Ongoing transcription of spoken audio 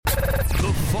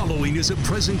following is a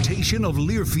presentation of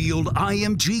Learfield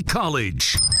IMG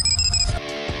College.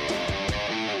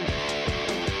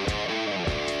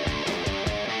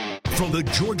 From the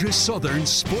Georgia Southern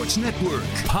Sports Network,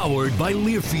 powered by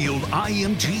Learfield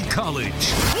IMG College.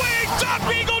 Wings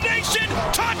up, Eagle Nation!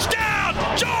 Touchdown,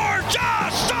 Georgia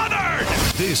Southern!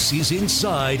 This is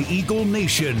Inside Eagle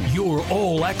Nation, your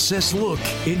all-access look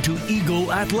into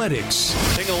Eagle athletics.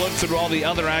 Taking a look through all the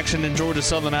other action in Georgia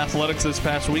Southern athletics this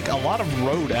past week. A lot of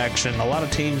road action. A lot of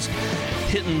teams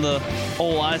hitting the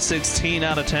old I-16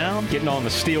 out of town. Getting on the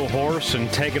steel horse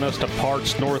and taking us to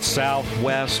parts north, south,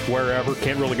 west, wherever.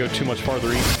 Can't really go too much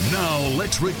farther east. Now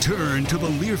let's return to the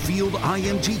Learfield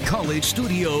IMG College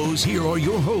studios. Here are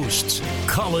your hosts,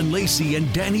 Colin Lacey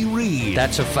and Danny Reed.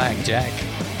 That's a fact, Jack.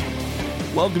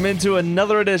 Welcome into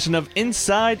another edition of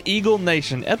Inside Eagle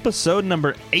Nation, episode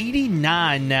number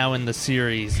 89 now in the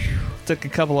series. Took a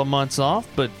couple of months off,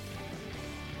 but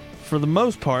for the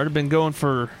most part, I've been going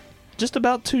for just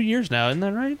about 2 years now, isn't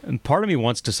that right? And part of me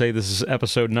wants to say this is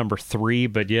episode number 3,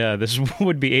 but yeah, this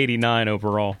would be 89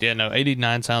 overall. Yeah, no,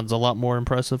 89 sounds a lot more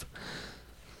impressive.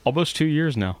 Almost 2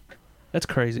 years now. That's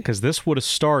crazy. Because this would have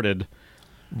started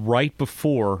right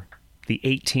before the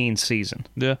 18 season.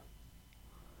 Yeah.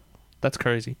 That's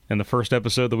crazy. And the first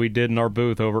episode that we did in our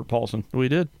booth over at Paulson. We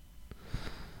did.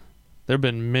 There have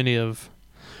been many of...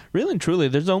 Really and truly,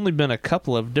 there's only been a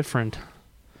couple of different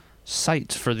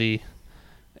sites for the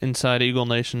Inside Eagle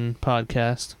Nation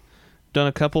podcast. Done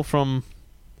a couple from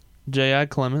J.I.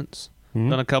 Clements.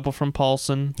 Done a couple from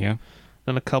Paulson. Yeah.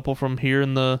 Done a couple from here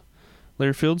in the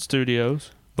Learfield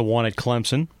studios. The one at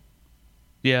Clemson.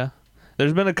 Yeah.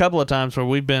 There's been a couple of times where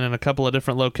we've been in a couple of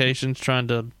different locations trying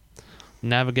to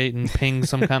navigate and ping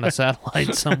some kind of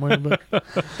satellite somewhere. But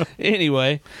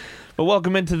anyway, but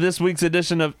welcome into this week's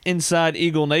edition of Inside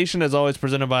Eagle Nation, as always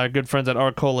presented by our good friends at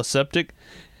Arcola Septic.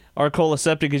 Arcola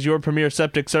Septic is your premier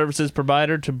septic services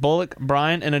provider to Bullock,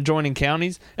 Bryan, and adjoining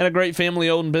counties, and a great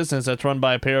family-owned business that's run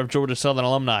by a pair of Georgia Southern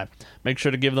alumni. Make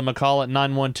sure to give them a call at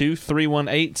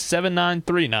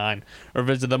 912-318-7939 or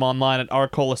visit them online at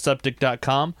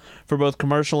arcolaseptic.com. For both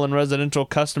commercial and residential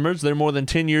customers, their more than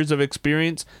 10 years of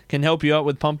experience can help you out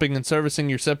with pumping and servicing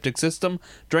your septic system,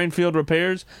 drain field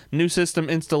repairs, new system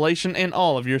installation, and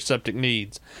all of your septic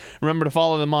needs. Remember to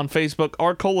follow them on Facebook,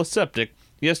 Arcola Septic,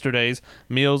 yesterday's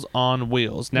Meals on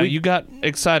Wheels. Now, you got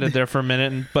excited there for a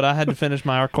minute, but I had to finish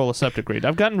my Arcola Septic read.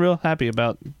 I've gotten real happy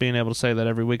about being able to say that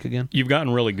every week again. You've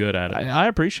gotten really good at it. I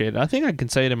appreciate it. I think I can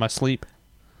say it in my sleep.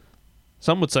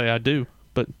 Some would say I do,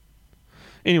 but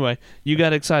anyway, you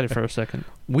got excited for a second.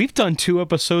 We've done 2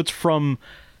 episodes from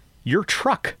your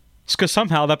truck, because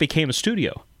somehow that became a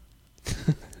studio.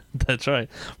 That's right.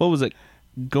 What was it?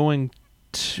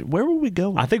 Where were we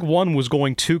going? I think one was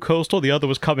going to Coastal, the other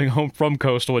was coming home from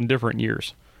Coastal in different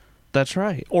years. That's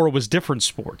right. Or it was different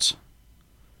sports.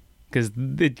 Because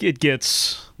it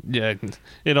gets... Yeah,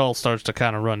 it all starts to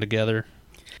kind of run together.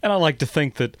 And I like to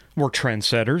think that we're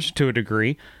trendsetters to a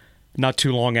degree. Not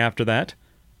too long after that,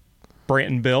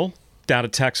 Brant and Bill, down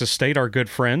at Texas State, our good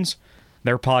friends,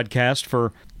 their podcast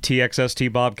for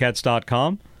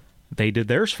TXSTBobcats.com, they did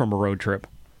theirs from a road trip.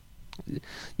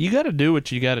 You got to do what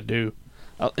you got to do.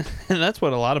 And that's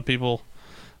what a lot of people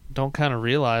don't kind of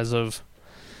realize of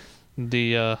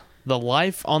the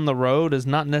life on the road is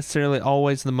not necessarily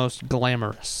always the most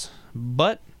glamorous,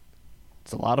 but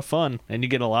it's a lot of fun, and you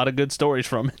get a lot of good stories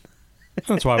from it.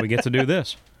 That's why we get to do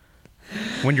this.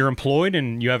 When you're employed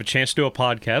and you have a chance to do a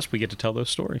podcast, we get to tell those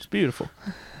stories. Beautiful.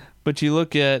 But you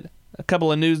look at a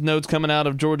couple of news notes coming out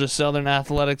of Georgia Southern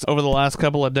athletics over the last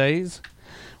couple of days.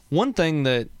 One thing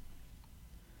that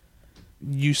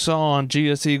you saw on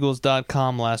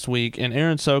gseagles.com last week, and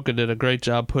Aaron Soka did a great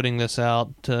job putting this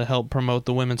out to help promote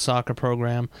the women's soccer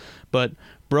program, but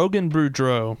Brogan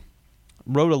Boudreau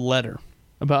wrote a letter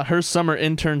about her summer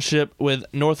internship with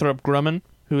Northrop Grumman,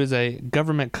 who is a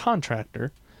government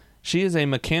contractor. She is a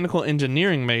mechanical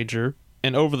engineering major,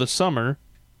 and over the summer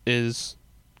is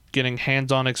getting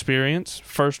hands-on experience,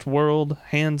 first world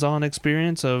hands-on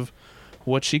experience of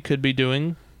what she could be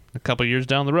doing a couple years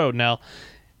down the road. Now,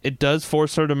 it does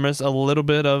force her to miss a little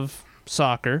bit of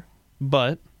soccer,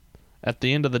 but at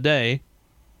the end of the day,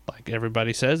 like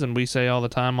everybody says, and we say all the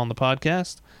time on the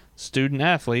podcast,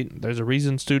 student-athlete, there's a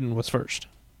reason student was first.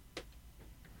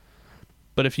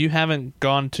 But if you haven't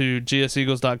gone to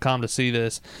gseagles.com to see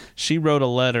this, she wrote a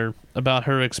letter about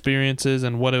her experiences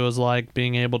and what it was like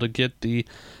being able to get the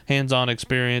hands-on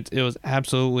experience. It was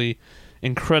absolutely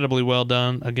incredibly well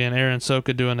done. Again, Aaron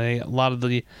Soka doing a lot of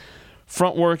the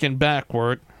front work and back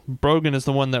work. Brogan is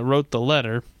the one that wrote the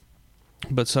letter.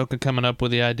 But Soka coming up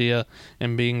with the idea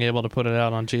and being able to put it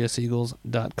out on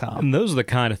gseagles.com. And those are the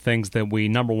kind of things that we,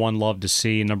 number one, love to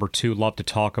see, and number two, love to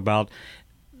talk about.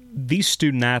 These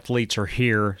student athletes are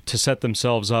here to set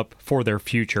themselves up for their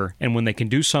future, and when they can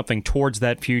do something towards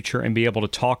that future and be able to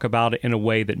talk about it in a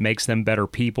way that makes them better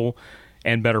people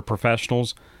and better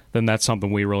professionals, then that's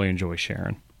something we really enjoy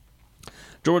sharing.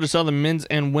 Georgia Southern men's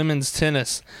and women's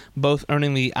tennis, both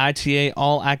earning the ITA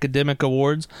All-Academic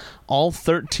Awards. All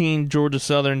 13 Georgia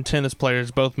Southern tennis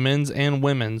players, both men's and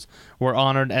women's, were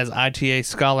honored as ITA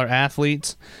Scholar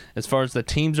Athletes. As far as the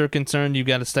teams are concerned, you've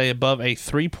got to stay above a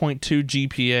 3.2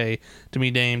 GPA to be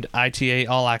named ITA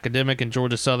All-Academic, and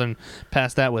Georgia Southern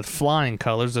passed that with flying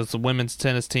colors as the women's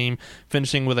tennis team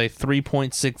finishing with a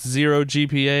 3.60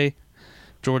 GPA.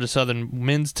 Georgia Southern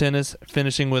men's tennis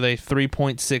finishing with a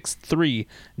 3.63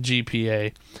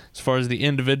 GPA. As far as the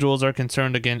individuals are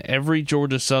concerned, again, every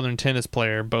Georgia Southern tennis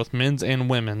player, both men's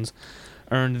and women's,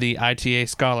 earned the ITA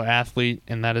Scholar Athlete,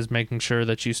 and that is making sure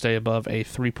that you stay above a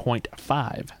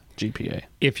 3.5 GPA.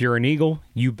 If you're an Eagle,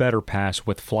 you better pass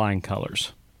with flying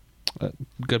colors.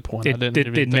 Good point. I didn't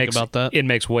even think about that. It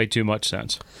makes way too much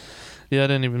sense. Yeah, I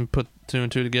didn't even put two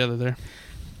and two together there.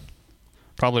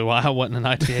 Probably why I wasn't an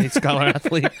ITA Scholar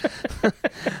Athlete.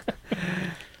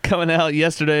 Coming out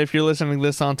yesterday, if you're listening to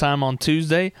this on time, on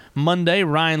Tuesday. Monday,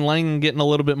 Ryan Langen getting a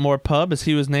little bit more pub as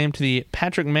he was named to the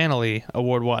Patrick Manley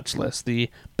Award watch list, the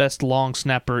best long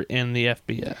snapper in the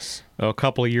FBS. A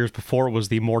couple of years before, it was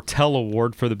the Mortel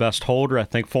Award for the best holder. I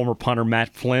think former punter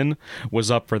Matt Flynn was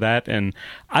up for that. And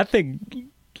I think,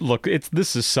 look,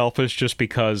 this is selfish just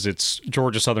because it's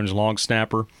Georgia Southern's long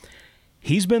snapper.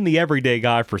 He's been the everyday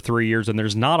guy for 3 years, and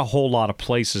there's not a whole lot of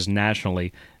places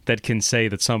nationally that can say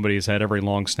that somebody has had every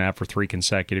long snap for 3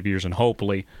 consecutive years, and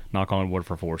hopefully, knock on wood,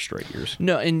 for 4 straight years.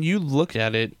 No, and you look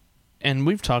at it, and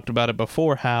we've talked about it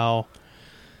before, how,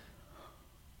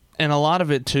 and a lot of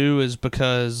it, too, is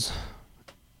because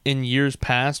in years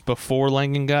past, before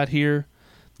Langen got here,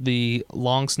 the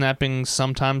long snapping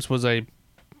sometimes was a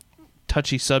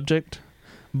touchy subject,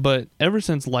 but ever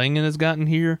since Langen has gotten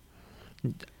here,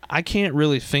 I can't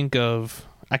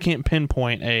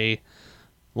pinpoint a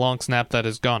long snap that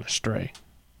has gone astray.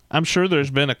 I'm sure there's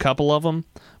been a couple of them,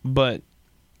 but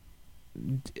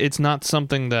it's not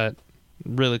something that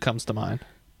really comes to mind.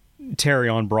 Terry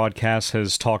on broadcast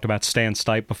has talked about Stan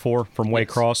Stipe before from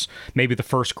Waycross. Maybe the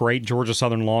first great Georgia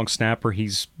Southern long snapper.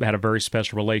 He's had a very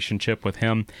special relationship with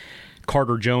him.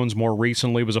 Carter Jones more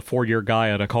recently was a 4-year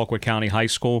guy at a Colquitt County High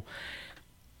School.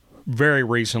 Very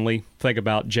recently, think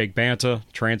about Jake Banta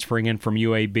transferring in from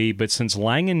UAB, but since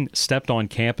Langen stepped on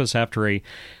campus after a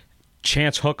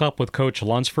chance hookup with Coach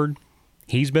Lunsford,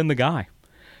 he's been the guy.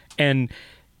 And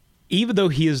even though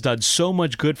he has done so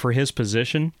much good for his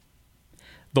position,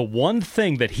 the one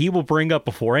thing that he will bring up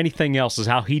before anything else is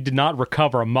how he did not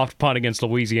recover a muffed punt against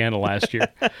Louisiana last year.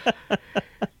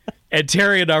 And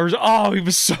Terry and I were, he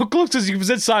was so close because he was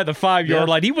inside the 5-yard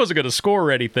line. He wasn't going to score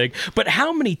or anything. But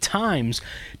how many times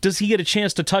does he get a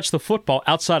chance to touch the football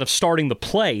outside of starting the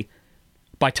play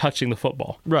by touching the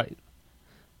football? Right.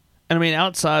 And I mean,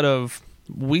 outside of,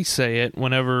 we say it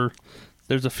whenever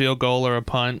there's a field goal or a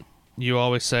punt, you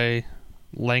always say,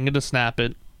 Langen to snap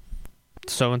it,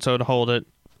 so-and-so to hold it,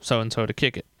 so-and-so to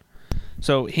kick it.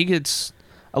 So he gets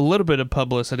a little bit of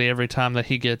publicity every time that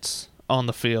he gets on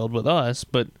the field with us,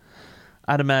 but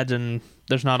I'd imagine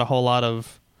there's not a whole lot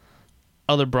of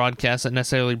other broadcasts that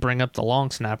necessarily bring up the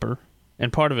long snapper,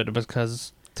 and part of it is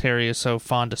because Terry is so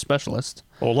fond of specialists.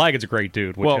 Well, Langen's a great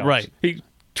dude. Right. He's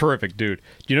terrific dude.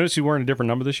 Do you notice he's wearing a different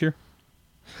number this year?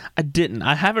 I didn't.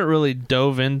 I haven't really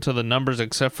dove into the numbers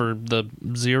except for the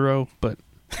 0, but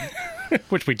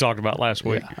which we talked about last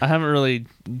week. I haven't really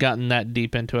gotten that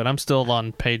deep into it. I'm still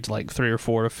on page like 3 or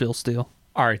 4 of Phil Steele.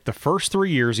 All right, the first 3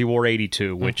 years he wore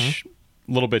 82, which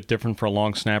a little bit different for a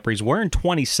long snapper. He's wearing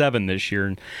 27 this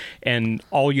year, and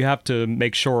all you have to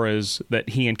make sure is that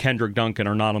he and Kendrick Duncan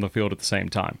are not on the field at the same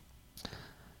time.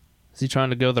 Is he trying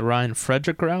to go the Ryan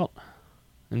Frederick route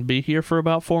and be here for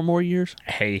about 4 more years?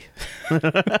 Hey.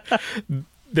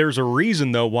 There's a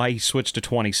reason, though, why he switched to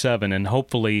 27, and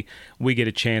hopefully we get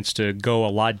a chance to go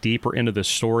a lot deeper into this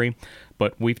story.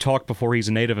 But we've talked before, he's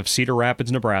a native of Cedar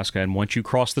Rapids, Nebraska, and once you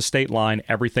cross the state line,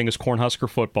 everything is Cornhusker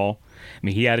football. I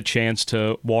mean, he had a chance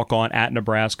to walk on at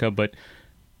Nebraska, but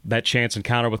that chance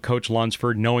encounter with Coach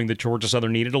Lunsford, knowing that Georgia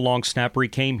Southern needed a long snapper, he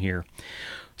came here.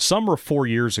 Summer of 4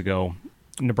 years ago,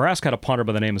 Nebraska had a punter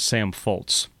by the name of Sam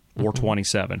Fultz, wore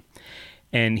 27,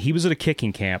 and he was at a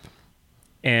kicking camp,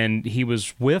 and he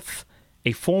was with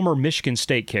a former Michigan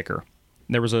State kicker.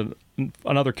 There was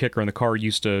another kicker in the car who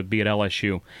used to be at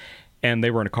LSU, and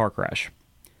they were in a car crash.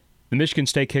 The Michigan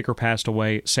State kicker passed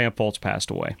away. Sam Foltz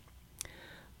passed away.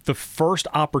 The first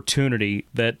opportunity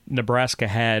that Nebraska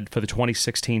had for the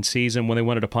 2016 season when they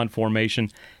went into punt formation,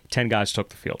 10 guys took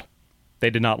the field. They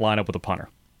did not line up with a punter.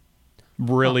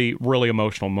 Really, really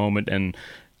emotional moment. And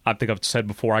I think I've said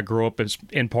before, I grew up as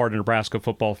in part a Nebraska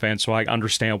football fan, so I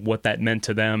understand what that meant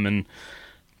to them and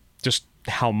just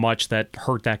how much that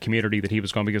hurt that community that he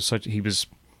was going, because he was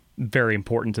very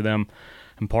important to them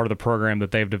and part of the program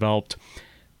that they've developed.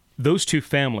 Those two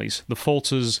families, the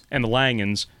Foltzes and the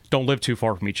Langans, don't live too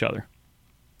far from each other.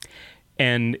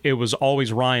 And it was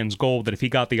always Ryan's goal that if he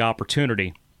got the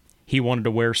opportunity, he wanted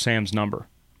to wear Sam's number.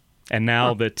 And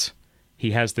now that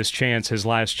he has this chance, his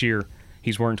last year,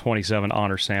 he's wearing 27 to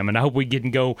honor Sam. And I hope we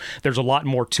can go, there's a lot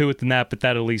more to it than that, but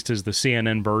that at least is the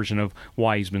CNN version of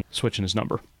why he's been switching his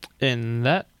number. And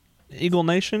that, Eagle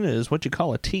Nation, is what you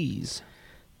call a tease.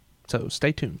 So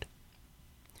stay tuned.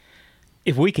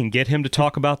 If we can get him to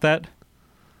talk about that.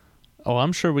 Oh,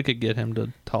 I'm sure we could get him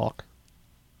to talk.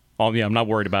 Oh, yeah, I'm not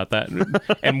worried about that.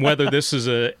 And whether this is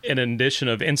an edition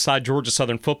of Inside Georgia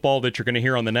Southern Football that you're going to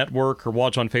hear on the network or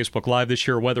watch on Facebook Live this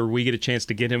year, or whether we get a chance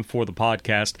to get him for the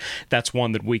podcast, that's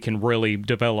one that we can really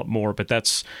develop more. But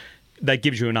that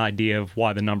gives you an idea of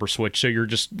why the number switched. So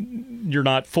you're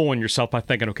not fooling yourself by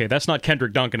thinking, okay, that's not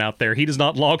Kendrick Duncan out there. He does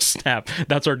not log snap.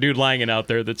 That's our dude Langan out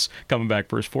there that's coming back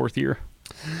for his fourth year.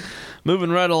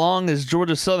 Moving right along is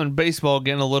Georgia Southern baseball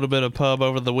getting a little bit of pub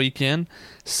over the weekend.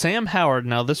 Sam Howard,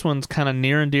 now this one's kind of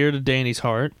near and dear to Danny's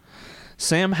heart.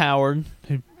 Sam Howard,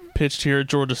 who pitched here at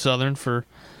Georgia Southern for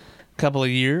a couple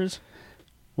of years,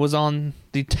 was on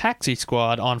the taxi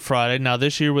squad on Friday. Now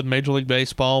this year with Major League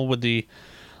Baseball, with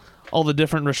all the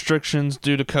different restrictions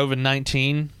due to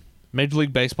COVID-19, Major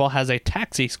League Baseball has a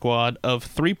taxi squad of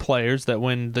 3 players that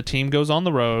when the team goes on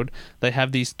the road, they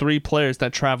have these 3 players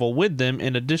that travel with them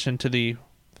in addition to the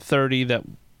 30 that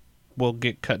will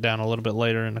get cut down a little bit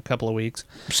later in a couple of weeks.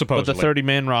 Supposedly. But the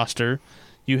 30-man roster,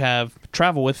 you have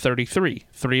travel with 33.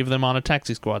 3 of them on a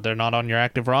taxi squad. They're not on your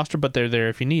active roster, but they're there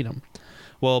if you need them.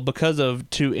 Well, because of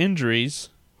 2 injuries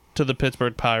to the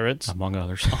Pittsburgh Pirates, among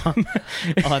others,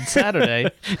 on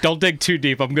Saturday. Don't dig too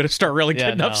deep. I'm going to start really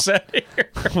getting upset here.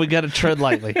 We got to tread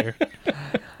lightly here.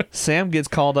 Sam gets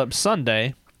called up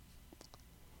Sunday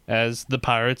as the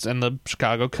Pirates and the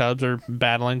Chicago Cubs are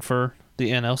battling for the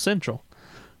NL Central.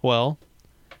 Well,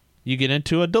 you get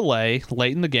into a delay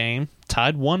late in the game,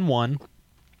 tied 1-1.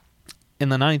 In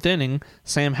the 9th inning,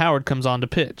 Sam Howard comes on to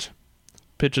pitch.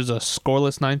 Pitches a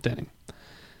scoreless 9th inning.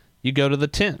 You go to the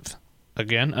 10th.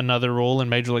 Again, another rule in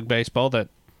Major League Baseball that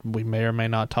we may or may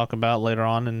not talk about later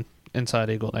on in Inside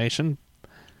Eagle Nation.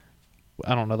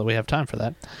 I don't know that we have time for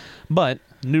that. But,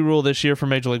 new rule this year for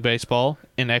Major League Baseball,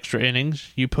 in extra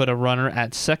innings, you put a runner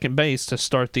at second base to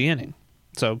start the inning.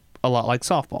 So, a lot like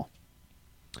softball.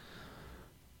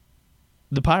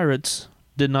 The Pirates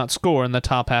did not score in the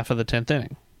top half of the 10th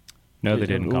inning. No, they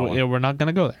didn't, Colin. We're not going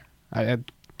to go there. I'm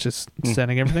just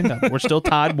setting everything up. We're still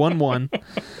tied 1-1.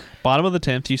 Bottom of the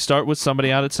 10th, you start with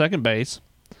somebody out at second base.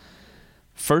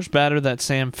 First batter that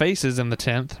Sam faces in the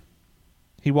 10th,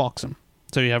 he walks him.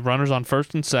 So you have runners on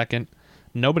first and second,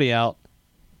 nobody out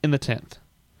in the 10th.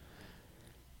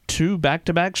 2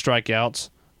 back-to-back strikeouts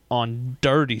on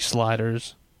dirty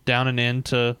sliders down and in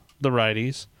to the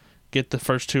righties. Get the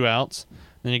first 2 outs.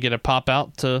 Then you get a pop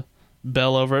out to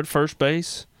Bell over at first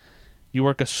base. You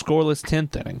work a scoreless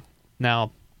 10th inning.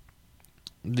 Now,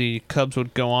 the Cubs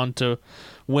would go on to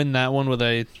win that one with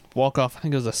a walk-off. I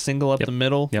think it was a single up the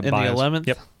middle in the 11th.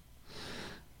 Yep.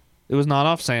 It was not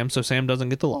off Sam, so Sam doesn't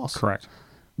get the loss. Correct.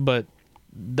 But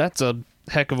that's a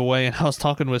heck of a way. And I was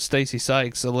talking with Stacey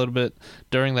Sykes a little bit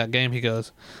during that game. He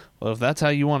goes, well, if that's how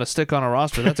you want to stick on a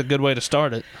roster, that's a good way to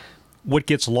start it. What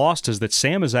gets lost is that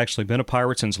Sam has actually been a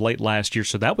Pirate since late last year,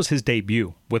 so that was his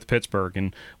debut with Pittsburgh.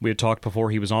 And we had talked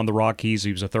before, he was on the Rockies.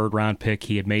 He was a third-round pick.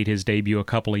 He had made his debut a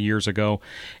couple of years ago.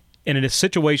 And in a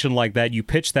situation like that, you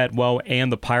pitch that well,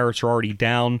 and the Pirates are already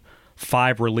down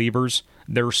 5 relievers.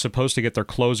 They're supposed to get their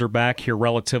closer back here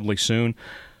relatively soon.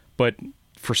 But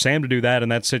for Sam to do that in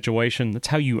that situation, that's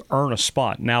how you earn a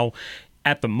spot. Now,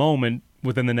 at the moment,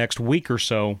 within the next week or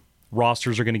so,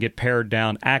 rosters are going to get pared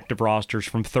down, active rosters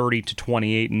from 30 to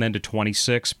 28 and then to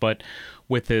 26. But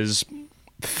with as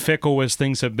fickle as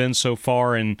things have been so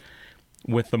far, and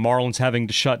with the Marlins having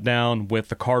to shut down, with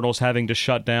the Cardinals having to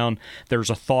shut down, there's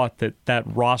a thought that that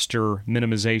roster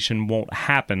minimization won't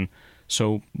happen.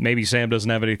 So maybe Sam doesn't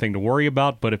have anything to worry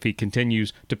about, but if he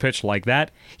continues to pitch like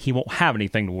that, he won't have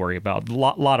anything to worry about. A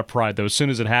lot of pride, though. As soon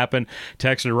as it happened,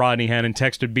 texted Rodney Hannon,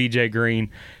 texted B.J. Green.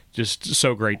 Just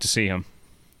so great to see him.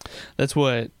 That's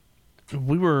what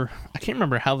we were. I can't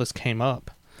remember how this came up,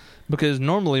 Because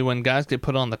normally when guys get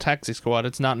put on the taxi squad,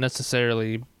 it's not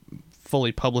necessarily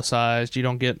fully publicized. You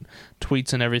don't get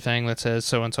tweets and everything that says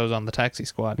so-and-so's on the taxi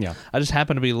squad. Yeah. I just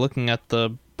happened to be looking at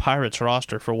the Pirates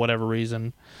roster for whatever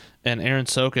reason, and Aaron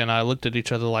Soka and I looked at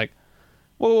each other like,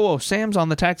 whoa, Sam's on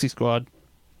the taxi squad.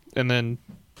 And then,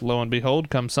 lo and behold,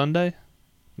 come Sunday,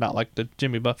 not like the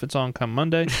Jimmy Buffett song, come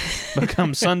Monday, but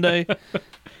come Sunday,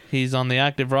 he's on the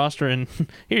active roster, and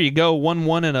here you go,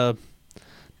 1-1 in a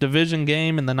division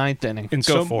game in the 9th inning. And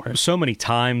go for it. So many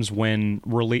times when,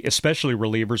 especially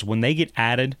relievers, when they get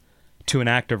added to an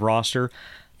active roster,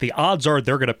 the odds are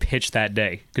they're going to pitch that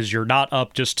day because you're not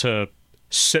up just to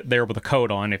sit there with a coat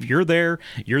on. If you're there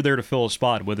to fill a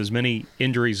spot. With as many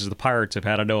injuries as the Pirates have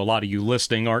had, I know a lot of you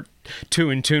listening aren't too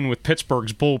in tune with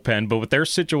Pittsburgh's bullpen, but with their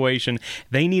situation,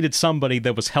 they needed somebody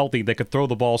that was healthy that could throw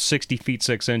the ball 60 feet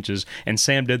 6 inches, and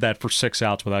Sam did that for 6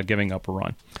 outs without giving up a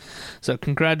run. So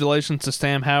congratulations to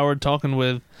Sam Howard. Talking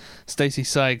with Stacey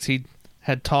Sykes, he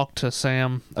had talked to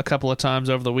Sam a couple of times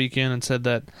over the weekend and said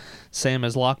that Sam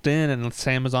is locked in and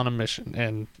Sam is on a mission,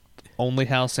 and only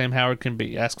how Sam Howard can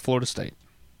be. Ask Florida State.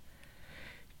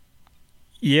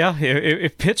 Yeah,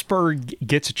 if Pittsburgh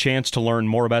gets a chance to learn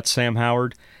more about Sam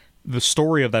Howard, the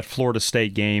story of that Florida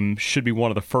State game should be one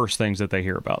of the first things that they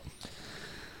hear about.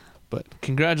 But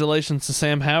congratulations to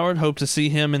Sam Howard. Hope to see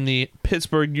him in the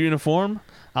Pittsburgh uniform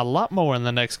a lot more in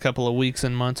the next couple of weeks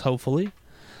and months, hopefully.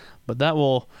 But that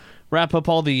will wrap up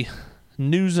all the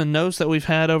news and notes that we've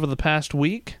had over the past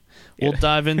week. We'll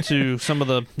dive into some of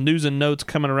the news and notes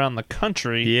coming around the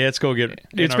country. Yeah, it's going to get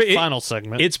in our final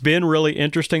segment. It's been really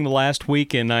interesting the last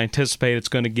week, and I anticipate it's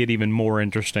going to get even more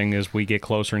interesting as we get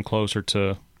closer and closer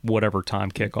to whatever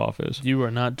time kickoff is. You are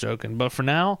not joking. But for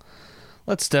now,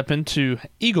 let's step into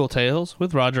Eagle Tales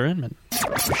with Roger Inman.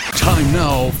 Time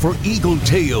now for Eagle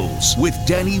Tales with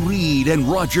Danny Reed and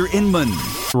Roger Inman.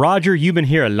 Roger, you've been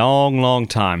here a long, long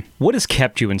time. What has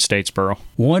kept you in Statesboro?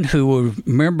 One who will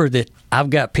remember that I've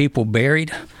got people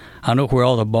buried. I know where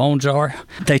all the bones are.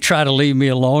 They try to leave me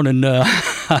alone, and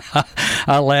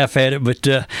I laugh at it. But,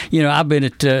 I've been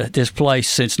at this place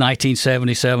since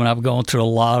 1977. I've gone through a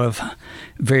lot of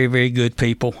very, very good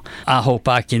people. I hope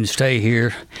I can stay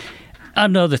here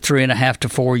another 3.5 to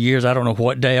 4 years. I don't know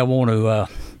what day I want to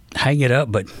hang it up,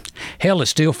 but hell,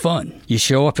 it's still fun. You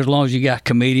show up as long as you got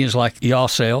comedians like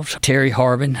yourselves. Terry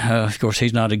Harbin, of course,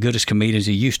 he's not as good as comedian as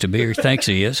he used to be, or he thinks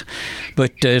he is.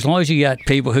 But as long as you got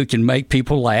people who can make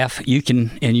people laugh, you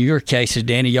can, in your cases,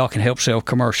 Danny, y'all can help sell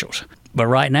commercials. But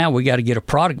right now, we got to get a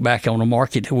product back on the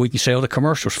market that we can sell the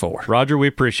commercials for. Roger, we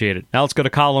appreciate it. Now let's go to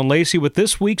Colin Lacey with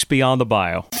this week's Beyond the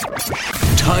Bio.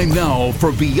 Time now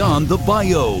for Beyond the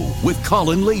Bio with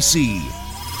Colin Lacey.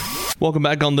 Welcome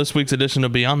back on this week's edition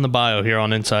of Beyond the Bio here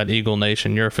on Inside Eagle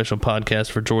Nation, your official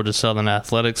podcast for Georgia Southern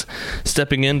Athletics.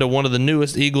 Stepping into one of the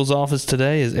newest Eagles office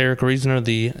today is Eric Reasoner,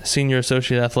 the Senior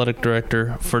Associate Athletic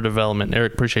Director for Development.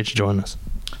 Eric, appreciate you joining us.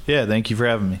 Yeah, thank you for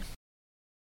having me.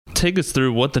 Take us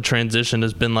through what the transition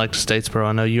has been like to Statesboro.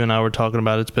 I know you and I were talking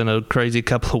about it's been a crazy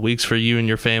couple of weeks for you and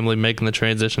your family making the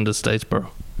transition to Statesboro.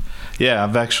 Yeah,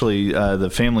 I've actually, the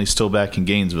family's still back in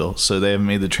Gainesville, so they haven't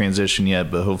made the transition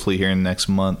yet, but hopefully here in the next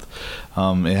month.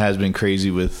 It has been crazy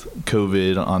with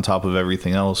COVID on top of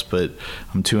everything else, but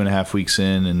I'm 2.5 weeks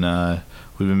in, and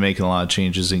we've been making a lot of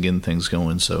changes and getting things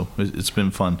going, so it's been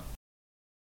fun.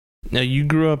 Now, you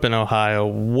grew up in Ohio.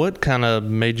 What kind of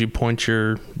made you point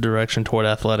your direction toward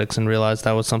athletics and realize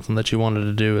that was something that you wanted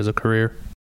to do as a career?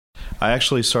 I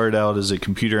actually started out as a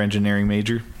computer engineering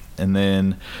major. And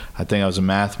then I think I was a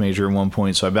math major at one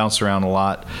point, so I bounced around a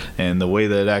lot. And the way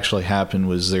that it actually happened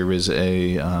was there was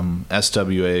a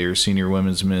SWA, or Senior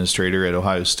Women's Administrator at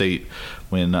Ohio State,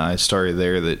 when I started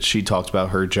there, that she talked about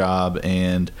her job,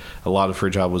 and a lot of her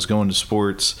job was going to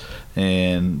sports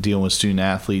and dealing with student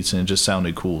athletes, and it just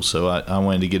sounded cool. So I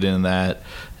wanted to get into that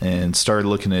and started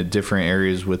looking at different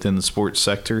areas within the sports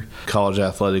sector. College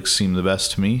athletics seemed the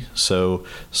best to me, so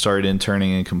started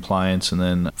interning in compliance, and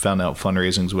then found out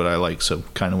fundraising is what I like, so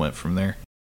kind of went from there.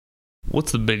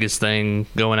 What's the biggest thing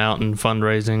going out and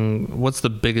fundraising? What's the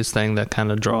biggest thing that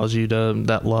kind of draws you to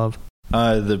that love?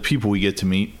 The people we get to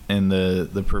meet and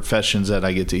the professions that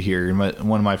I get to hear.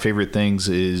 One of my favorite things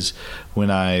is when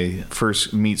I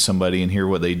first meet somebody and hear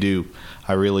what they do.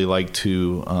 I really like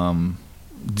to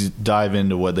dive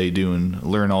into what they do and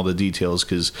learn all the details,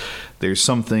 because there's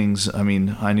some things, I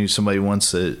knew somebody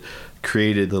once that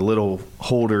created the little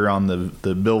holder on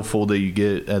the billfold that you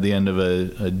get at the end of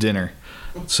a dinner.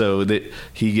 So that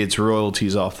he gets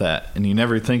royalties off that. And you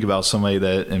never think about somebody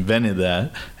that invented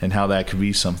that and how that could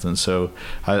be something. So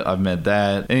I've met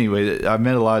that. Anyway, I've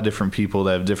met a lot of different people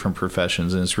that have different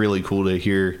professions, and it's really cool to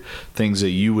hear things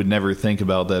that you would never think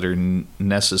about that are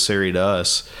necessary to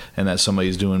us and that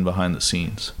somebody's doing behind the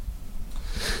scenes.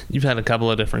 You've had a couple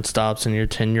of different stops in your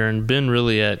tenure and been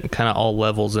really at kind of all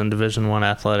levels in Division I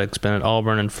athletics, been at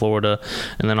Auburn and Florida,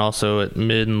 and then also at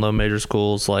mid and low major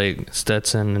schools like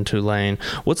Stetson and Tulane.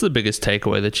 What's the biggest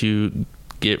takeaway that you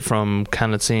get from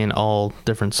kind of seeing all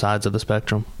different sides of the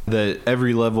spectrum? That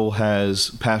every level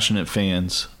has passionate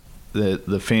fans, that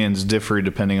the fans differ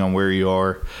depending on where you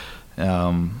are.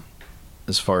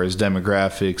 As far as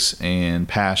demographics and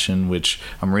passion, which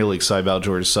I'm really excited about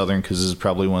Georgia Southern because this is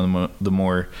probably one of the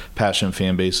more passionate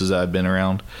fan bases that I've been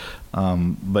around.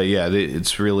 But yeah,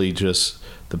 it's really just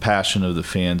the passion of the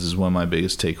fans is one of my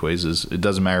biggest takeaways. Is it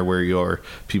doesn't matter where you are,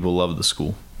 people love the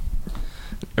school.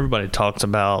 Everybody talks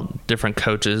about different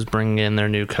coaches bringing in their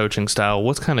new coaching style.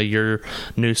 What's kind of your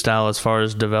new style as far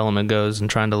as development goes and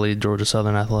trying to lead Georgia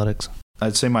Southern athletics?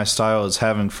 I'd say my style is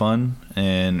having fun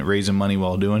and raising money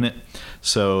while doing it.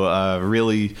 So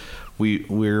really,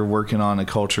 we're working on a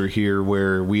culture here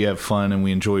where we have fun and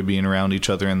we enjoy being around each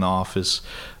other in the office.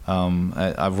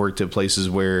 I've worked at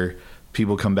places where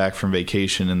people come back from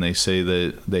vacation and they say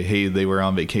that they were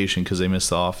on vacation because they missed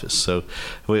the office. So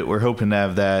we're hoping to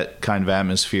have that kind of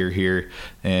atmosphere here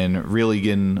and really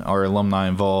getting our alumni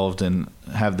involved and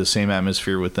have the same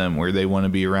atmosphere with them where they want to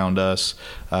be around us.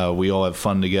 We all have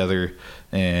fun together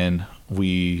and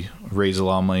we raise a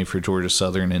lot of money for Georgia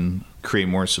Southern and create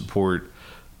more support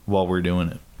while we're doing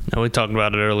it. Now, we talked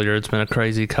about it earlier. It's been a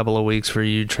crazy couple of weeks for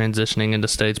you transitioning into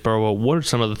Statesboro. What are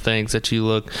some of the things that you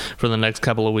look for the next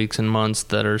couple of weeks and months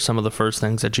that are some of the first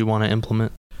things that you want to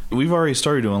implement? We've already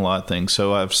started doing a lot of things.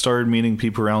 So I've started meeting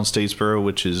people around Statesboro,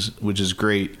 which is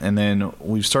great. And then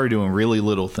we've started doing really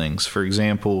little things. For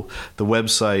example, the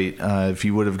website, if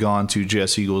you would have gone to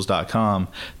gseagles.com,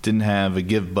 didn't have a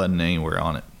give button anywhere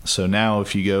on it. So now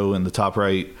if you go in the top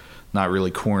right, not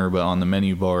really corner, but on the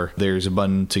menu bar, there's a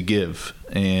button to give.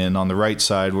 And on the right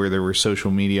side where there were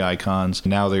social media icons,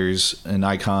 now there's an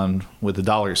icon with a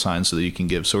dollar sign so that you can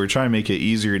give. So we're trying to make it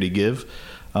easier to give.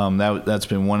 That's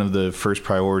been one of the first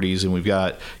priorities. And we've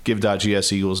got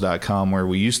give.gseagles.com where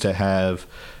we used to have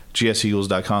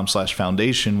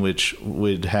gseagles.com/foundation, which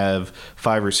would have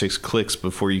 5 or 6 clicks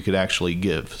before you could actually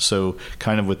give. So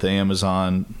kind of with the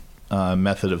Amazon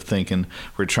method of thinking,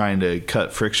 we're trying to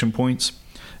cut friction points.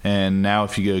 And now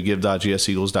if you go to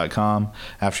give.gseagles.com,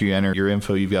 after you enter your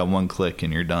info, you've got 1 click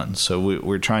and you're done. So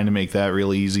we're trying to make that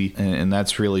really easy. And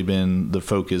that's really been the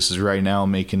focus is right now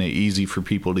making it easy for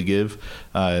people to give,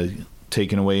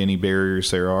 taking away any barriers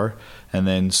there are. And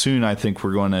then soon I think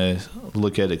we're going to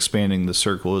look at expanding the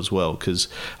circle as well because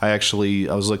I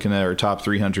was looking at our top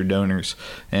 300 donors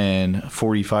and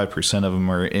 45% of them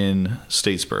are in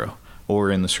Statesboro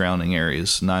or in the surrounding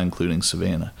areas, not including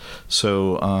Savannah.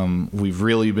 So we've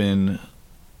really been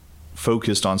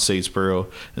focused on Statesboro,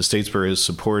 and Statesboro has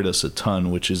supported us a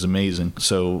ton, which is amazing.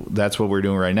 So that's what we're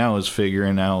doing right now is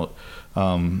figuring out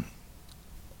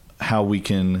how we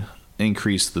can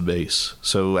increase the base.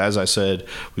 So as I said,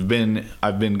 I've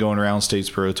been going around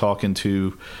Statesboro talking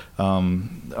to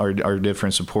our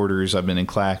different supporters. I've been in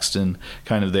Claxton,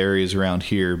 kind of the areas around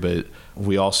here, but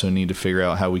we also need to figure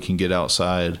out how we can get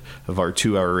outside of our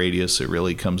 2-hour radius that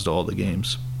really comes to all the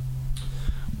games.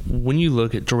 When you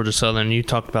look at Georgia Southern, you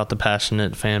talked about the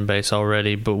passionate fan base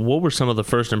already, but what were some of the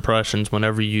first impressions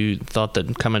whenever you thought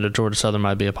that coming to Georgia Southern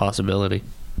might be a possibility?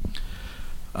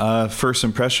 First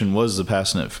impression was the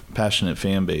passionate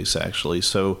fan base, actually.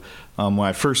 So when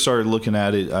I first started looking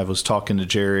at it, I was talking to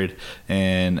Jared,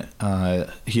 and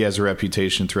he has a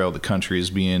reputation throughout the country as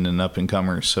being an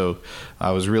up-and-comer. So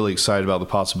I was really excited about the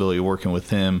possibility of working with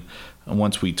him. And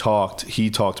once we talked, he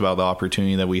talked about the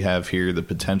opportunity that we have here, the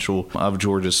potential of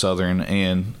Georgia Southern,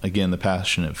 and, again, the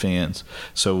passionate fans.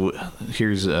 So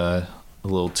here's a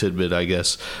little tidbit, I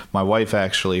guess. My wife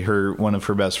actually, one of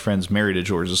her best friends married a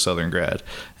Georgia Southern grad,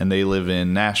 and they live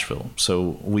in Nashville.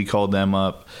 So we called them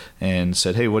up and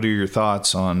said, hey, what are your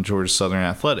thoughts on Georgia Southern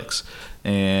athletics?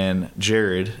 And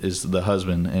Jared is the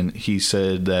husband, and he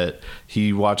said that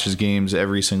he watches games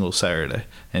every single Saturday,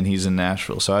 and he's in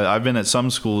Nashville. So I've been at some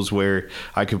schools where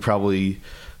I could probably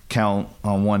count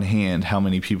on one hand how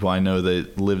many people I know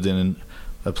that lived in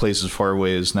a place as far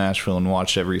away as Nashville and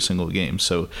watched every single game.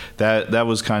 So that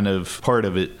was kind of part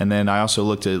of it. And then I also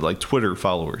looked at like Twitter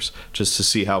followers just to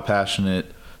see how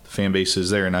passionate fan base is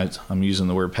there, and I'm using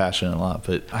the word passionate a lot,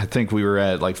 but I think we were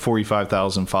at like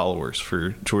 45,000 followers for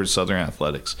Georgia Southern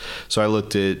Athletics. So I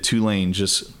looked at Tulane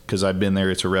just because I've been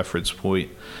there, it's a reference point,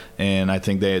 and I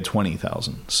think they had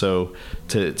 20,000. So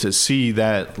to see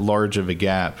that large of a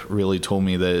gap really told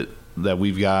me that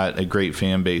we've got a great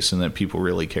fan base and that people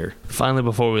really care. Finally,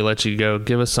 before we let you go,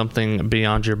 give us something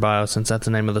beyond your bio, since that's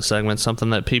the name of the segment,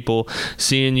 something that people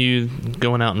seeing you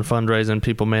going out and fundraising,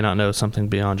 people may not know, something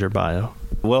beyond your bio.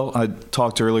 Well, I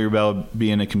talked earlier about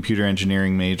being a computer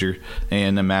engineering major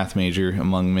and a math major,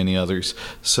 among many others.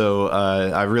 So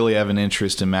I really have an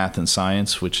interest in math and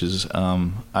science, which is,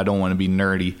 I don't want to be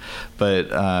nerdy,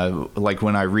 but like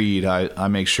when I read, I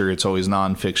make sure it's always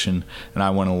nonfiction, and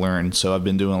I want to learn. So I've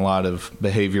been doing a lot of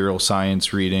behavioral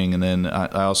science reading, and then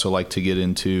I also like to get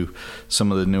into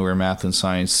some of the newer math and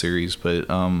science series, but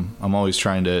I'm always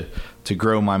trying to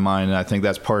grow my mind, and I think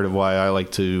that's part of why I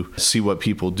like to see what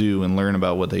people do and learn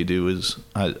about what they do. Is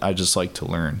I just like to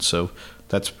learn. So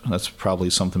that's probably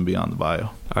something beyond the bio.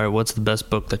 All right, what's the best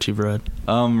book that you've read?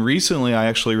 Recently, I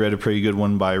actually read a pretty good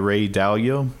one by Ray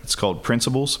Dalio. It's called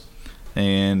Principles.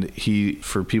 And he,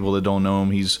 for people that don't know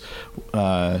him, he's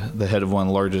the head of one of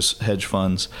the largest hedge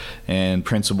funds, and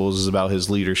Principles is about his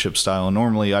leadership style. And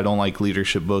normally I don't like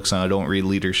leadership books, and I don't read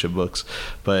leadership books,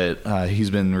 but he's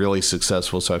been really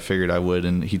successful, so I figured I would.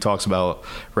 And he talks about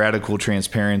radical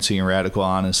transparency and radical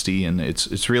honesty, and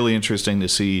it's really interesting to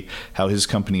see how his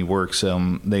company works.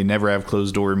 They never have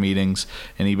closed door meetings.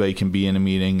 Anybody can be in a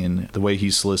meeting, and the way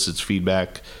he solicits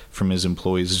feedback from his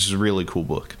employees. It's just a really cool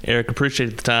book. Eric,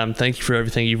 appreciate the time. Thank you for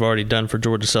everything you've already done for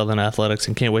Georgia Southern Athletics,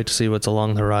 and can't wait to see what's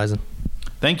along the horizon.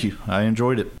 Thank you. I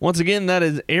enjoyed it. Once again, that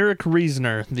is Eric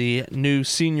Reisner, the new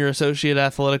Senior Associate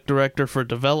Athletic Director for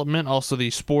Development, also the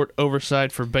Sport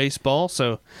Oversight for Baseball.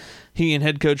 So he and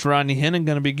head coach Rodney Hennon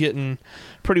going to be getting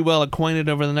pretty well acquainted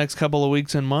over the next couple of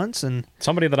weeks and months. And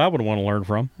somebody that I would want to learn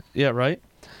from. Yeah, right.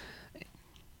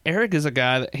 Eric is a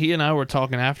guy that he and I were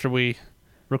talking after we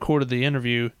recorded the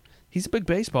interview. He's a big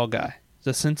baseball guy. He's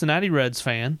a Cincinnati Reds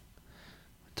fan.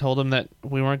 Told him that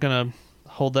we weren't going to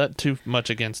hold that too much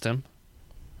against him.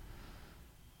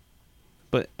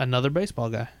 But another baseball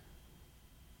guy.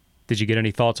 Did you get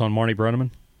any thoughts on Marty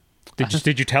Brennaman?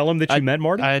 Did you tell him that you met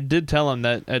Marty? I did tell him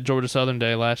that at Georgia Southern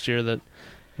Day last year that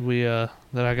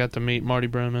I got to meet Marty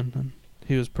Brennaman, and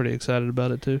he was pretty excited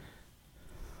about it too.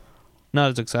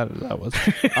 Not as excited as I was,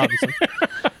 obviously.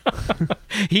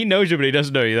 He knows you, but he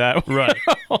doesn't know you that way. Right.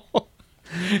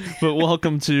 But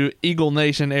welcome to Eagle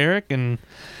Nation, Eric, and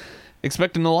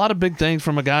expecting a lot of big things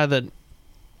from a guy that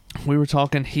we were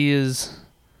talking. He is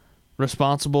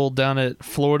responsible down at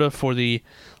Florida for the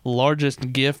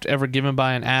largest gift ever given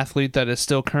by an athlete that is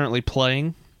still currently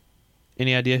playing.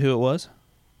 Any idea who it was?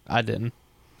 I didn't.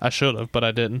 I should have, but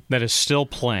I didn't. That is still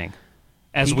playing.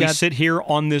 As we sit here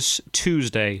on this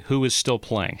Tuesday, who is still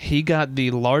playing? He got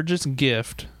the largest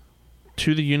gift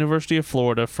to the University of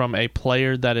Florida from a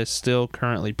player that is still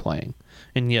currently playing.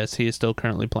 And yes, he is still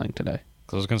currently playing today.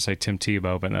 I was going to say Tim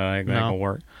Tebow, but that ain't going to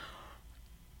work.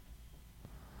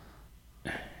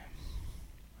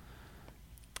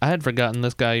 I had forgotten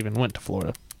this guy even went to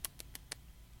Florida.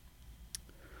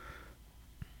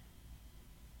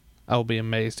 I will be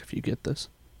amazed if you get this.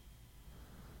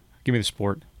 Give me the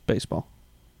sport. Baseball.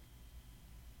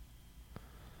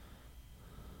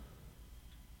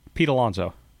 Pete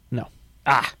Alonso. No.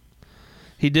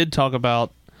 He did talk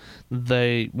about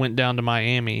they went down to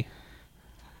Miami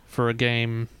for a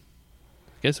game,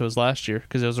 I guess it was last year,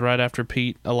 because it was right after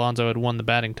Pete Alonso had won the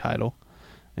batting title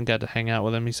and got to hang out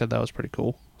with him. He said that was pretty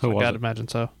cool. So Who was I'd imagine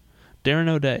so. Darren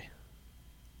O'Day.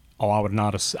 Oh, I would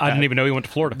not have. I didn't even know he went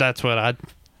to Florida. That's what I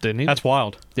didn't either. That's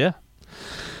wild. Yeah.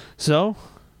 So,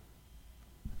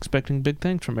 expecting big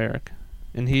things from Eric.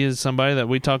 And he is somebody that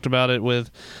we talked about it with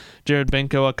Jared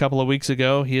Benko a couple of weeks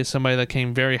ago. He is somebody that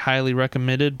came very highly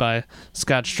recommended by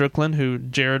Scott Strickland, who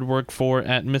Jared worked for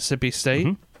at Mississippi State.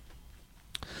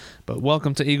 Mm-hmm. But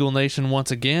welcome to Eagle Nation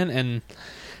once again, and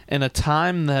in a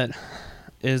time that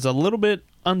is a little bit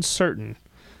uncertain.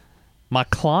 My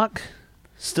clock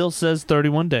still says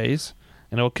 31 days,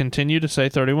 and it will continue to say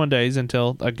 31 days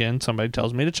until, again, somebody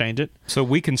tells me to change it. So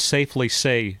we can safely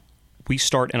say we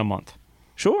start in a month.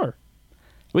 Sure.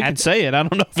 We can say it. I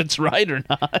don't know if it's right or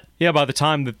not. Yeah, by the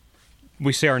time that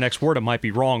we say our next word, it might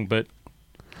be wrong, but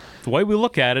the way we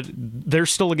look at it,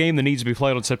 there's still a game that needs to be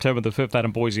played on September the 5th out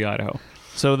in Boise, Idaho.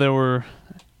 So there were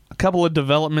a couple of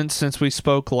developments since we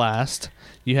spoke last.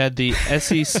 You had the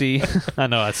SEC. I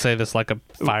know I say this like a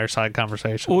fireside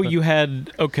conversation. Well, you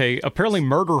had, apparently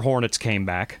Murder Hornets came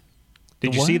back.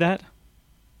 Did you see that?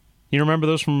 You remember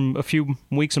those from a few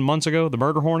weeks and months ago, the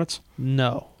Murder Hornets?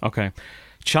 No. Okay.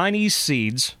 Chinese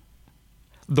seeds.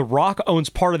 The Rock owns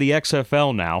part of the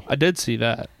XFL now. I did see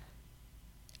that.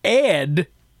 And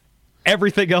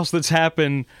everything else that's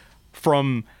happened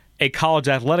from a college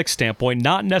athletic standpoint,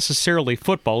 not necessarily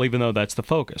football, even though that's the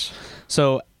focus.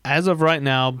 So as of right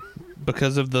now,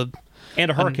 because of the... And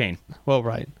a hurricane. Well,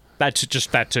 right. That's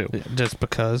just that too. Yeah, just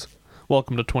because.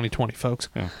 Welcome to 2020, folks.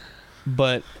 Yeah.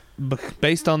 But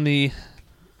based on the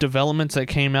developments that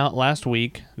came out last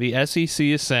week, the SEC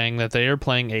is saying that they are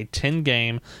playing a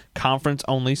 10-game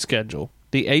conference-only schedule.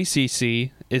 The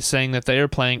ACC is saying that they are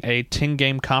playing a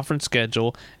 10-game conference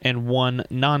schedule and 1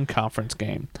 non-conference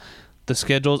game. The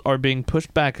schedules are being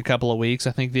pushed back a couple of weeks.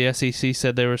 I think the SEC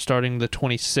said they were starting the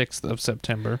 26th of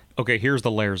September. Okay, here's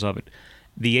the layers of it.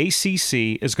 The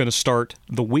ACC is going to start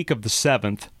the week of the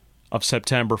 7th of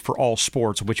September for all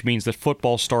sports, which means that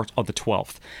football starts on the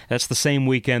 12th. That's the same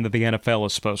weekend that the NFL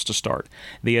is supposed to start.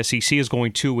 The SEC is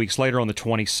going 2 weeks later on the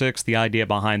 26th. The idea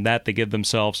behind that, they give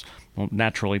themselves, well,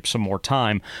 naturally, some more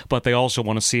time, but they also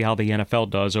want to see how the NFL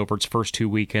does over its first 2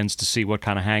 weekends to see what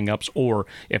kind of hang-ups or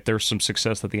if there's some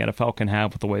success that the NFL can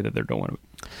have with the way that they're doing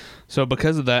it. So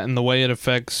because of that and the way it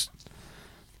affects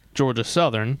Georgia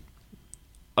Southern,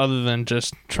 other than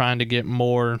just trying to get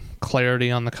more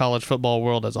clarity on the college football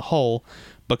world as a whole,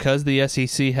 because the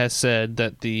SEC has said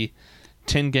that the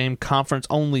 10-game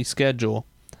conference-only schedule,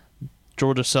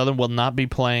 Georgia Southern will not be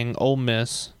playing Ole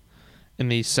Miss in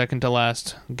the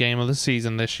second-to-last game of the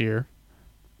season this year.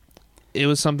 It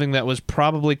was something that was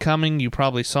probably coming. You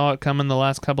probably saw it coming the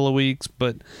last couple of weeks,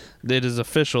 but it is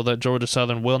official that Georgia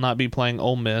Southern will not be playing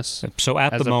Ole Miss. So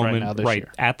at the moment,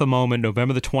 at the moment,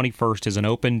 November the 21st is an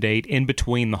open date in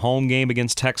between the home game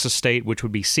against Texas State, which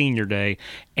would be Senior Day,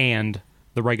 and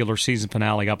the regular season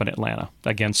finale up in Atlanta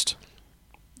against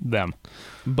them.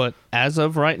 But as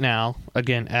of right now,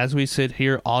 again, as we sit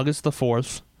here August the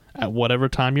 4th, at whatever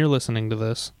time you're listening to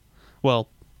this, well,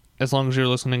 as long as you're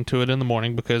listening to it in the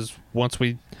morning, because once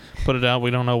we put it out,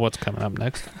 we don't know what's coming up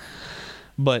next.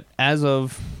 But as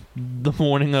of the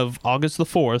morning of August the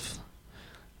 4th,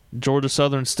 Georgia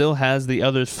Southern still has the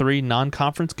other 3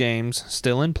 non-conference games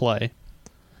still in play.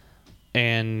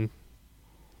 And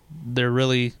there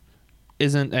really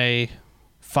isn't a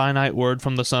finite word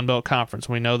from the Sun Belt Conference.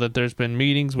 We know that there's been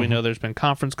meetings. We know there's been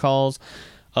conference calls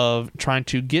of trying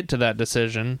to get to that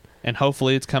decision, and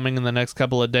hopefully it's coming in the next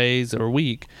couple of days or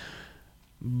week,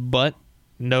 but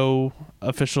no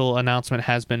official announcement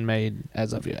has been made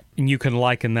as of yet. And you can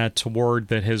liken that to word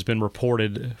that has been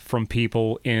reported from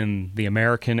people in the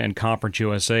American and Conference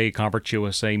USA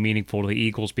meaningful to the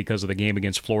Eagles because of the game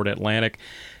against Florida Atlantic.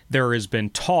 There has been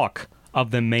talk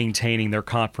of them maintaining their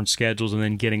conference schedules and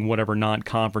then getting whatever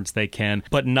non-conference they can,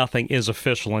 but nothing is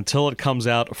official until it comes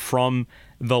out from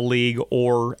the league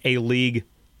or a league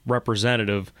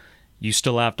representative. You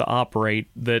still have to operate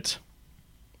that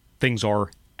things are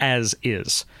as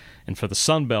is. And for the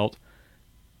Sun Belt,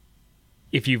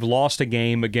 if you've lost a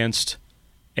game against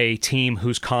a team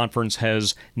whose conference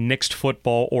has nixed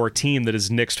football or a team that has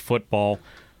nixed football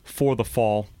for the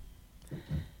fall,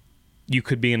 you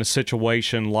could be in a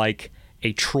situation like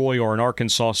a Troy or an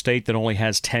Arkansas State that only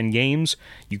has 10 games.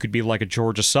 You could be like a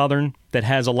Georgia Southern that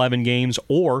has 11 games,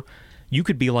 or you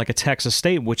could be like a Texas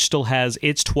State, which still has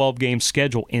its 12-game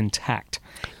schedule intact,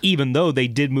 even though they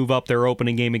did move up their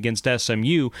opening game against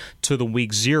SMU to the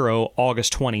week 0,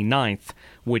 August 29th,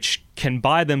 which can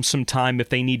buy them some time if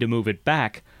they need to move it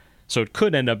back. So it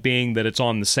could end up being that it's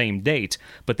on the same date,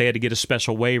 but they had to get a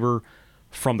special waiver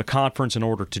from the conference in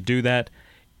order to do that.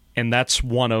 And that's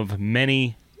one of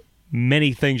many,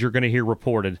 many things you're going to hear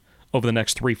reported over the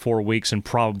next 3-4 weeks and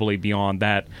probably beyond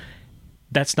that.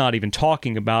 That's not even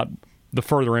talking about the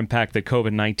further impact that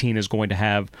COVID-19 is going to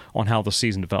have on how the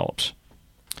season develops.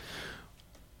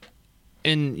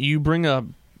 And you bring up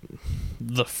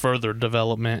the further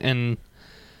development, and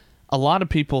a lot of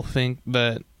people think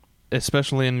that,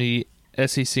 especially in the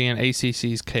SEC and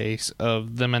ACC's case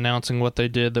of them announcing what they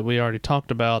did that we already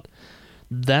talked about,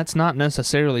 that's not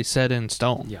necessarily set in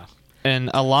stone. Yeah. And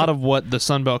a lot of what the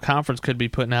Sun Belt Conference could be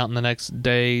putting out in the next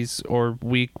days or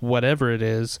week, whatever it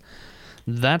is,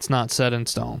 that's not set in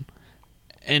stone.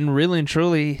 And really and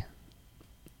truly,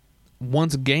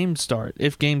 once games start,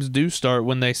 if games do start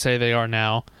when they say they are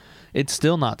now, it's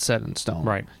still not set in stone.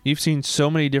 Right. You've seen so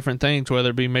many different things,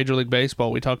 whether it be Major League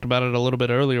Baseball. We talked about it a little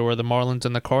bit earlier where the Marlins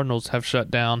and the Cardinals have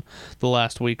shut down the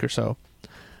last week or so.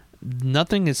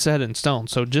 Nothing is set in stone.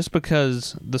 So just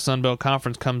because the Sun Belt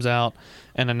Conference comes out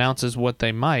and announces what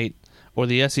they might, or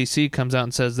the SEC comes out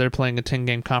and says they're playing a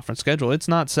 10-game conference schedule, it's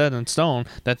not set in stone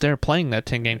that they're playing that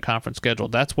 10-game conference schedule.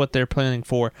 That's what they're planning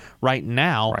for right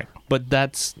now, right. But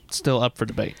that's still up for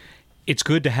debate. it's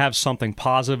good to have something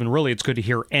positive, and really it's good to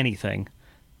hear anything,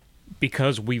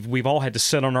 because we've all had to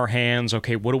sit on our hands.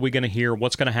 Okay, what are we going to hear?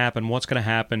 What's going to happen? What's going to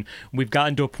happen? We've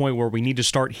gotten to a point where we need to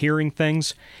start hearing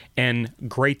things, and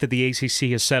great that the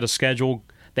ACC has set a schedule.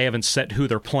 They haven't set who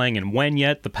they're playing and when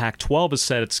yet. The Pac-12 has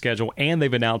set its schedule, and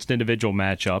they've announced individual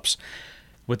matchups.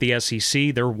 With the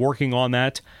SEC, they're working on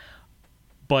that.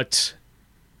 But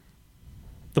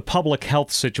the public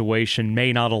health situation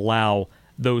may not allow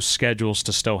those schedules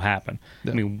to still happen.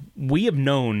 Yeah. I mean, we have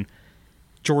known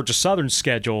Georgia Southern's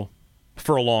schedule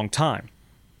for a long time.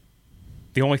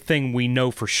 The only thing we know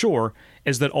for sure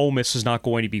is that Ole Miss is not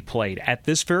going to be played. At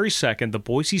this very second, the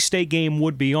Boise State game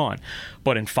would be on.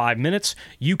 But in 5 minutes,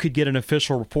 you could get an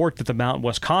official report that the Mountain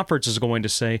West Conference is going to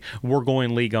say, we're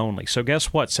going league only. So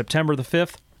guess what? September the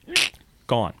 5th,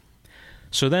 gone.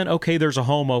 So then, okay, there's a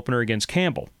home opener against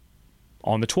Campbell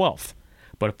on the 12th.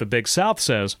 But if the Big South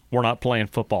says, we're not playing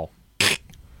football,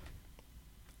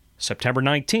 September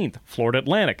 19th, Florida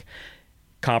Atlantic.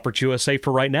 Conference USA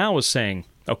for right now is saying,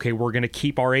 okay, we're going to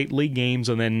keep our 8 league games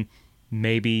and then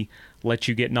maybe let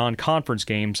you get non-conference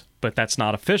games, but that's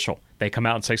not official. They come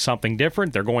out and say something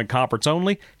different. They're going conference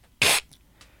only.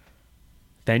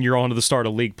 Then you're on to the start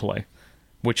of league play,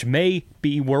 which may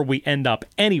be where we end up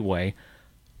anyway,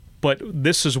 but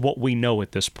this is what we know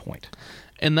at this point.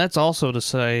 And that's also to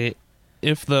say,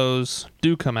 if those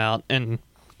do come out, and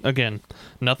again,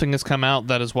 nothing has come out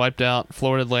that has wiped out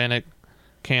Florida Atlantic,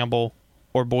 Campbell,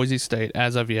 or Boise State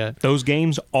as of yet. Those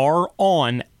games are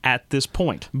on at this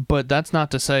point. But that's not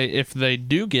to say if they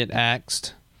do get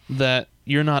axed that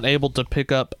you're not able to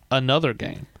pick up another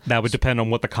game. That would depend on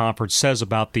what the conference says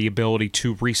about the ability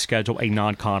to reschedule a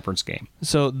non-conference game.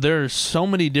 So there's so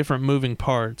many different moving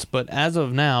parts, but as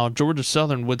of now, Georgia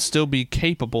Southern would still be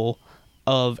capable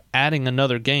of adding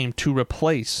another game to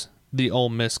replace the Ole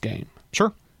Miss game.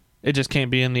 Sure. It just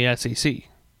can't be in the SEC.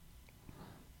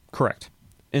 Correct.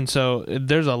 And so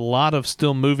there's a lot of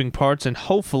still moving parts, and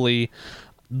hopefully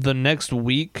the next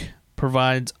week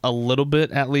provides a little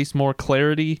bit, at least more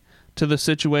clarity to the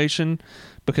situation,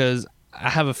 because I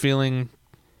have a feeling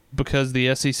because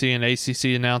the SEC and ACC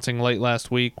announcing late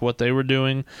last week what they were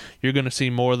doing, you're going to see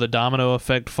more of the domino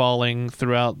effect falling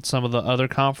throughout some of the other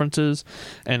conferences.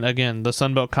 And again, the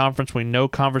Sun Belt Conference, we know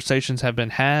conversations have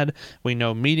been had. We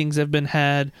know meetings have been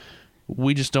had.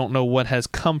 We just don't know what has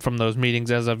come from those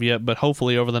meetings as of yet, but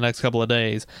hopefully over the next couple of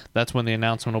days, that's when the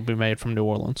announcement will be made from New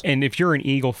Orleans. And if you're an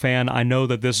Eagle fan, I know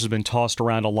that this has been tossed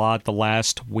around a lot the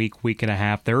last week and a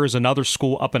half. There is another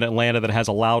school up in Atlanta that has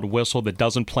a loud whistle that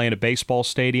doesn't play in a baseball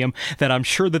stadium that I'm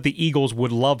sure that the Eagles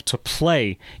would love to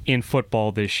play in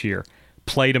football this year.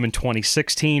 Played them in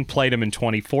 2016, played them in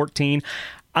 2014.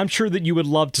 I'm sure that you would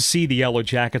love to see the Yellow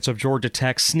Jackets of Georgia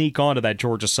Tech sneak onto that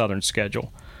Georgia Southern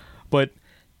schedule. But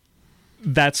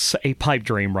that's a pipe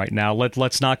dream right now.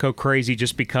 Let's not go crazy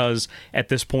just because at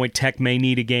this point Tech may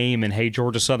need a game and, hey,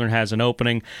 Georgia Southern has an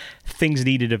opening. Things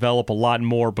need to develop a lot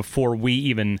more before we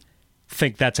even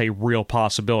think that's a real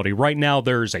possibility. Right now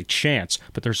there's a chance,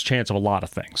 but there's a chance of a lot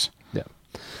of things. Yeah.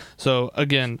 So,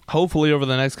 again, hopefully over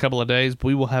the next couple of days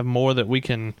we will have more that we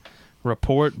can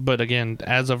report. But, again,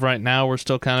 as of right now, we're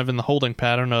still kind of in the holding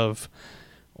pattern of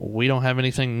we don't have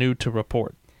anything new to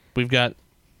report. We've got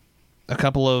a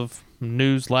couple of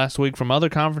news last week from other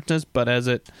conferences, but as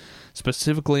it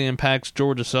specifically impacts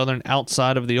Georgia Southern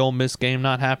outside of the Ole Miss game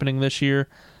not happening this year,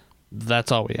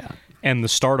 that's all we have. And the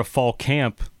start of fall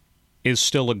camp is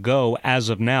still a go as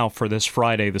of now for this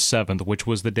Friday the 7th, which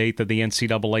was the date that the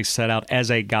NCAA set out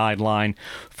as a guideline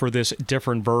for this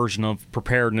different version of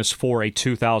preparedness for a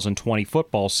 2020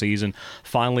 football season,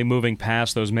 finally moving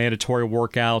past those mandatory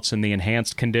workouts and the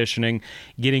enhanced conditioning,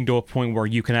 getting to a point where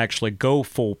you can actually go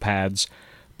full pads.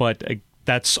 But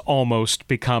that's almost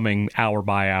becoming hour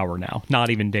by hour now. Not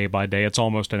even day by day. It's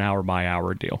almost an hour by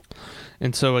hour deal.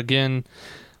 And so, again,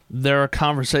 there are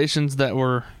conversations that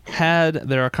were had.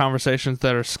 There are conversations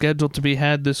that are scheduled to be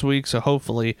had this week. So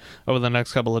hopefully over the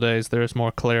next couple of days, there is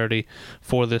more clarity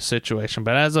for this situation.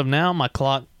 But as of now, my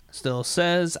clock still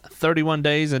says 31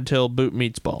 days until boot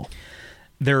meets ball.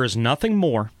 There is nothing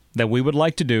more that we would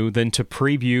like to do than to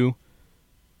preview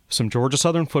some Georgia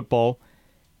Southern football,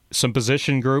 some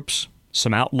position groups,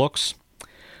 some outlooks,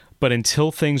 but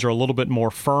until things are a little bit more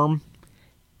firm,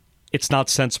 it's not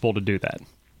sensible to do that,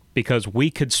 because we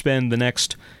could spend the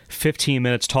next 15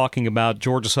 minutes talking about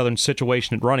Georgia Southern's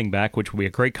situation at running back, which would be a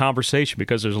great conversation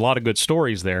because there's a lot of good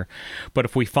stories there, but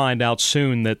if we find out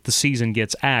soon that the season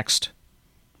gets axed,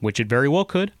 which it very well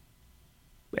could,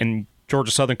 and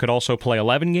Georgia Southern could also play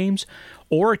 11 games,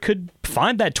 or it could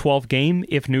find that 12th game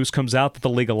if news comes out that the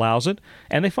league allows it,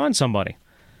 and they find somebody.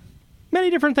 Many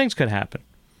different things could happen.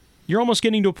 you're almost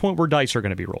getting to a point where dice are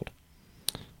going to be rolled.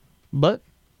 But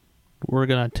we're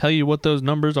going to tell you what those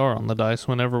numbers are on the dice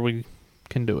whenever we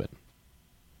can do it.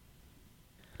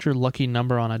 What's your lucky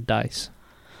number on a dice?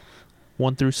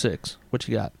 1 through 6. What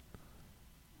you got?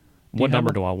 What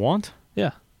number do I want?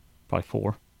 Yeah. Probably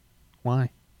 4.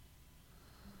 Why?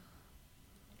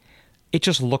 It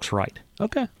just looks right.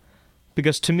 Okay.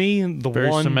 Because to me, the Very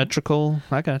one... symmetrical.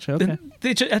 I got you. Okay.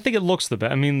 I think it looks the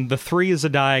best. I mean, the 3 is a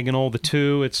diagonal. The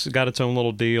 2, it's got its own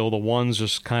little deal. The 1's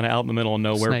just kind of out in the middle of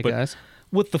nowhere. Snake eyes.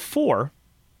 With the 4,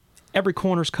 every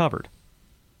corner's covered.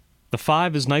 The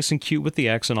 5 is nice and cute with the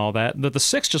X and all that. The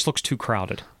 6 just looks too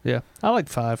crowded. Yeah. I like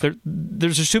 5.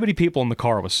 There's just too many people in the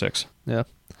car with 6. Yeah.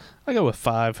 I go with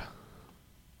 5.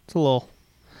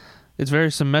 It's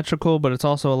very symmetrical, but it's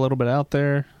also a little bit out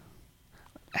there.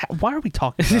 Why are we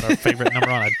talking about our favorite number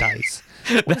on a dice?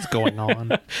 What's going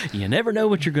on? You never know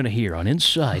what you're going to hear on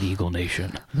Inside Eagle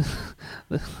Nation.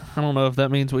 I don't know if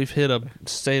that means we've hit a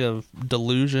state of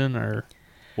delusion or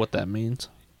what that means.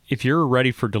 If you're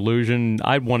ready for delusion,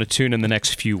 I'd want to tune in the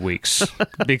next few weeks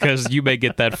because you may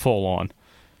get that full on.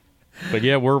 But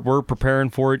yeah, we're preparing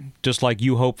for it just like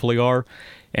you hopefully are.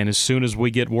 And as soon as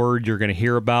we get word you're going to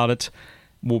hear about it,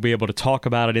 we'll be able to talk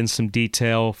about it in some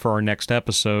detail for our next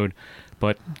episode.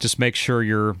 But just make sure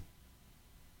you're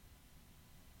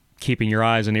keeping your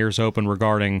eyes and ears open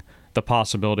regarding the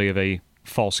possibility of a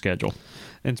fall schedule.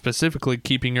 And specifically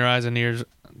keeping your eyes and ears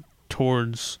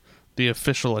towards the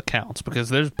official accounts, because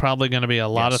there's probably going to be a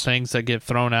lot of things that get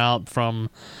thrown out from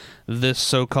this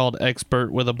so-called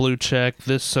expert with a blue check,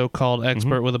 this so-called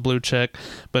expert with a blue check.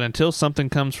 But until something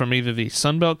comes from either the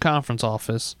Sun Belt Conference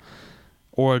office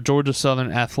or a Georgia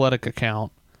Southern athletic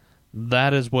account,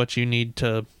 that is what you need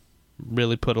to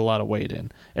really put a lot of weight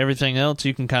in. Everything else,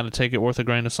 you can kind of take it with a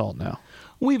grain of salt now.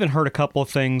 We even heard a couple of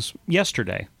things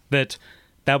yesterday that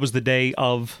was the day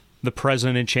of the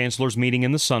president and chancellor's meeting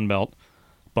in the Sun Belt.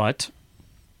 But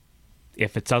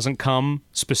if it doesn't come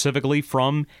specifically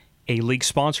from a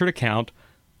league-sponsored account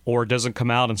or it doesn't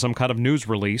come out in some kind of news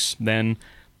release, then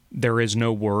there is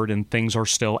no word and things are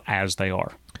still as they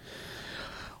are.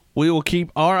 We will keep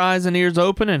our eyes and ears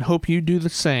open and hope you do the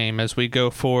same as we go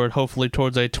forward, hopefully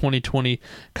towards a 2020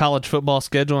 college football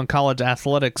schedule and college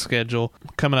athletics schedule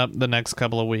coming up the next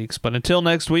couple of weeks. But until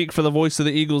next week, for the voice of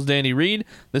the Eagles, Danny Reed,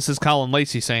 this is Colin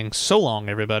Lacey saying so long,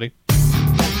 everybody.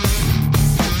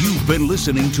 You've been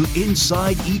listening to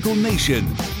Inside Eagle Nation,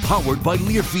 powered by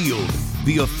Learfield,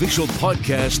 the official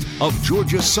podcast of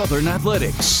Georgia Southern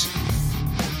Athletics.